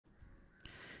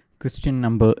Question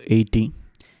number 80.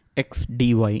 X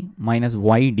dy minus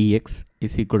y dx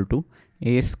is equal to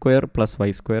a square plus y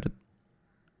square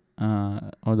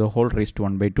or the whole raised to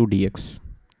 1 by 2 dx.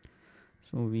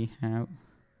 So we have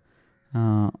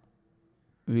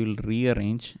we will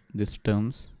rearrange these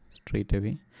terms straight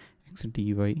away. X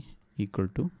dy equal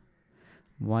to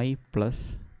y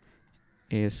plus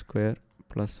a square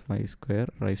plus y square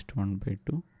raised to 1 by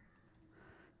 2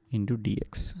 into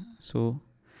dx. So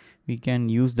we can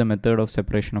use the method of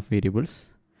separation of variables.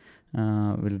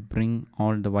 We'll bring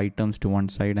all the y terms to one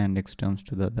side and x terms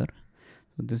to the other.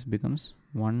 So this becomes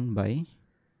 1 by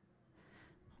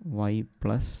y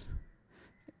plus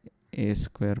a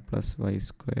square plus y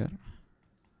square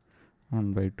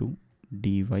 1 by 2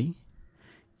 dy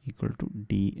equal to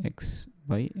dx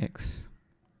by x.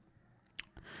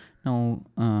 Now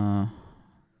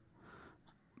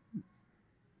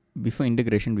before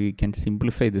integration we can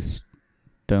simplify this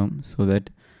term so that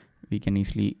we can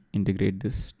easily integrate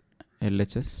this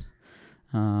LHS.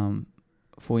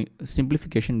 For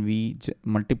simplification we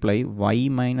multiply y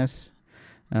minus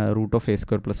root of a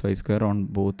square plus y square on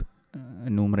both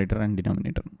numerator and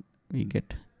denominator. We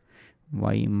get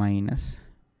y minus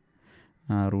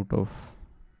root of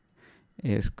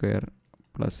a square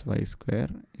plus y square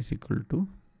is equal to,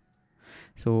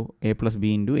 so a plus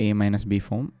b into a minus b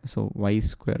form. So y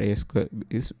square a square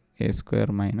is a square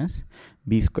minus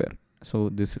b square. So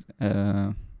this is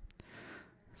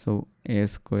so a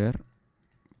square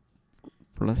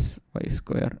plus y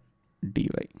square dy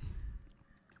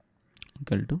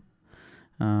equal to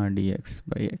dx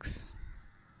by x.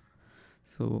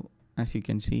 So as you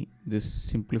can see, this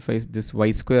simplifies, this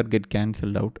y square get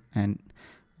cancelled out and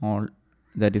all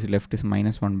that is left is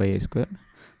minus 1 by a square.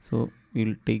 So we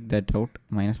will take that out,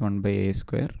 minus 1 by a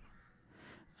square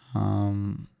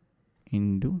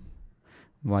into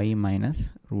y minus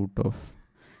root of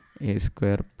a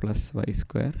square plus y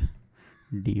square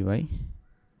dy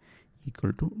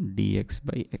equal to dx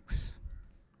by x.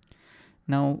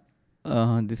 Now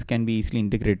this can be easily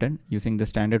integrated using the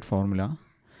standard formula.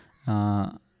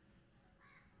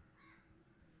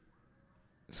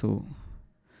 So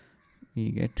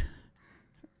we get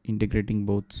integrating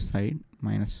both side,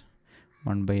 minus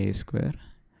 1 by a square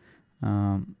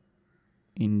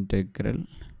integral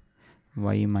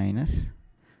y minus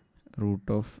root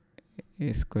of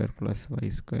a square plus y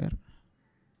square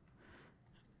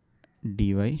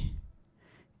dy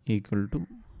equal to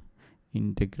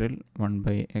integral 1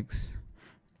 by x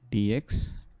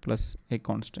dx plus a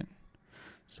constant.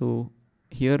 So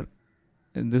here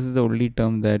this is the only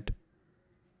term that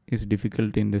is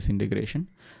difficult in this integration.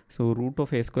 So root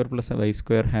of a square plus y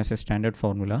square has a standard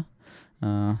formula.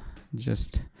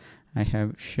 Just I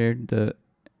have shared the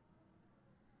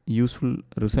useful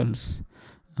results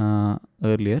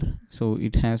earlier. So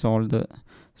it has all the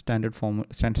standard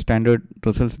standard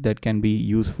results that can be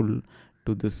useful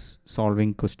to this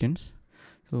solving questions.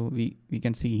 So we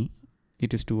can see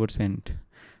it is towards end.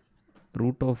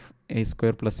 Root of a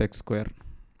square plus x square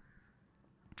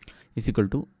is equal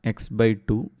to x by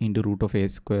 2 into root of a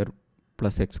square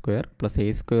plus x square plus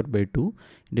a square by 2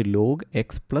 into log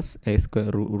x plus a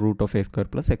square root of a square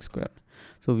plus x square.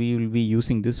 So we will be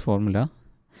using this formula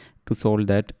to solve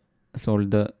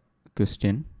the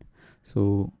question.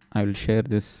 So I will share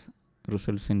this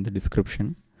results in the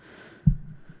description.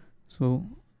 So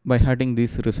by adding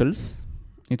these results,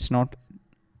 it's not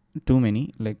too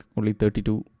many, like only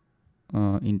 32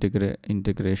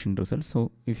 integration results.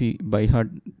 So if we by heart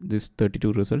this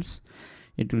 32 results,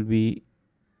 it will be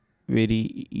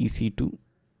very easy to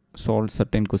solve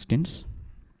certain questions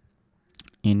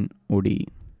in ODE.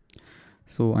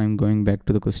 So I'm going back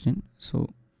to the question. So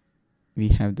we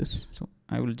have this. So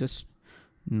I will just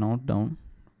note down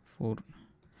for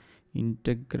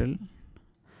integral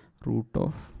root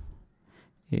of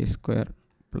a square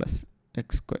plus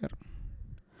x square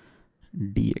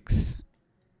dx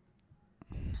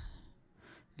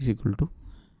is equal to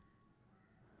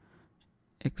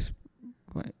x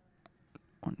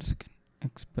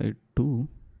by 2.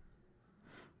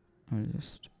 I will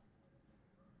just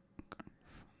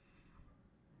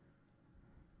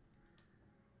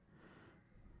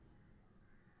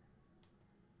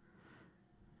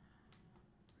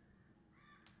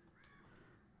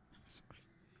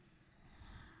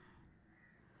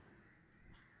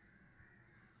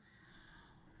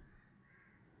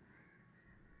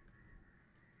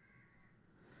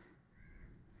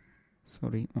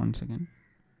sorry, one second.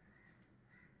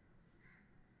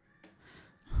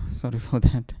 Sorry for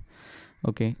that.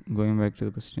 Okay, going back to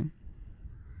the question.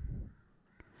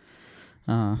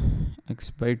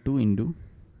 X by 2 into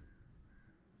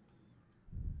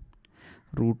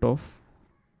root of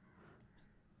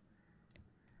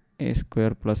a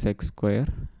square plus x square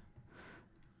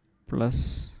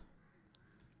plus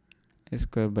a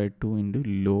square by 2 into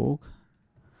log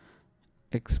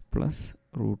x plus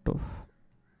root of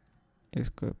a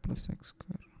square plus x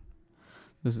square.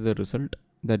 This is the result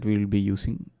that we will be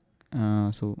using.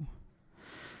 So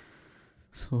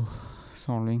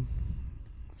solving,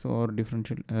 so our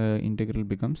differential integral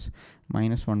becomes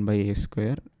minus 1 by a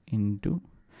square into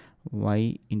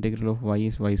y, integral of y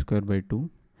is y square by 2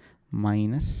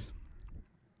 minus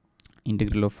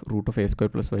integral of root of a square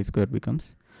plus y square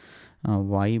becomes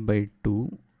y by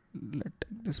 2, let's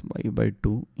take this y by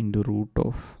 2 into root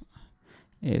of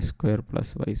a square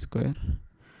plus y square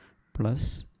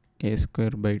plus a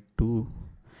square by 2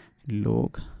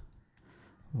 log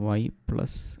y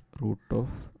plus root of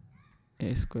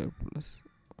a square plus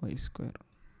y square,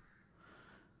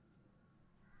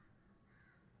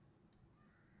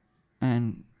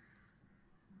 and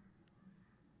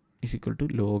is equal to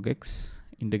log x,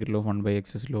 integral of 1 by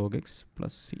x is log x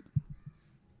plus c.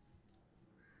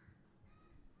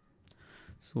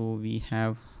 So we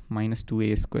have minus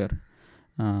 2a square.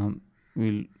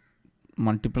 We'll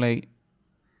multiply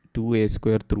 2a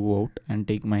square throughout and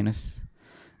take minus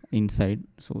inside,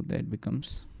 so that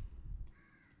becomes,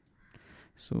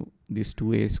 so this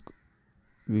 2a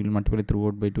we will multiply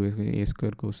throughout by 2a square, a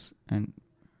square goes, and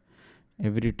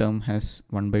every term has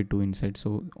 1 by 2 inside,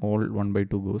 so all 1 by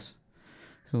 2 goes.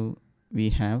 So we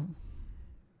have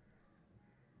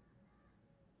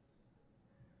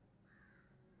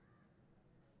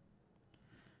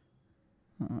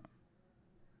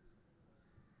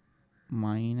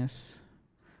minus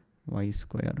y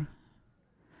square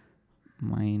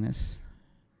minus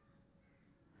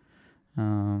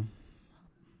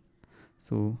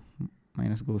so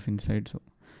minus goes inside, so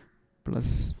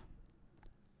plus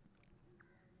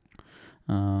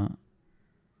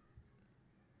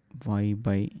y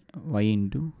by y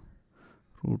into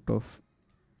root of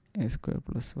a square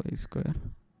plus y square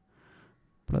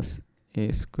plus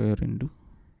a square into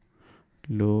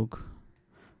log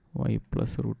y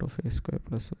plus root of a square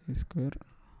plus y square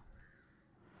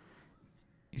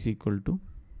is equal to,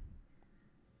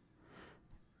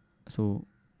 so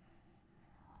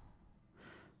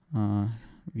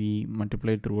we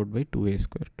multiplied throughout by 2a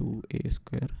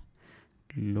square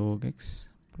log x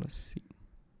plus c.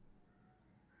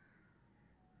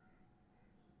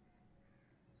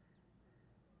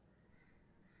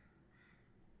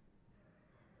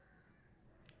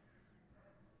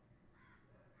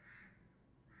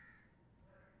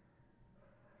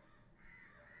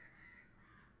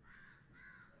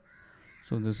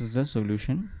 So this is the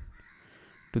solution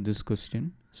to this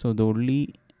question. So the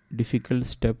only difficult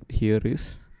step here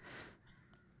is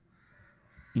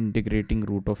integrating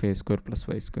root of a square plus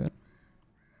y square.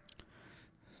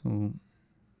 So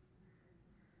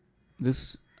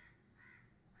this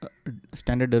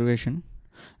standard derivation,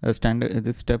 this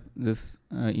step, this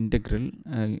integral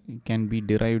can be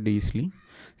derived easily.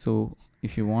 So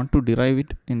if you want to derive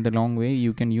it in the long way,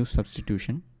 you can use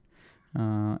substitution.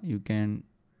 You can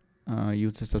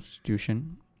use the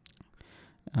substitution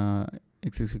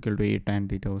x is equal to a tan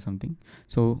theta or something.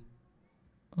 So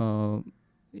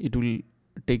it will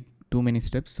take too many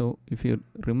steps. So if you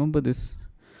remember this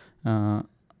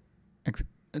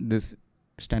this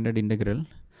standard integral,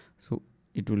 so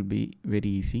it will be very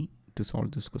easy to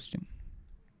solve this question.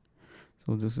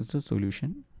 So this is the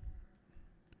solution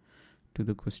to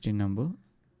the question number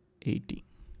 80.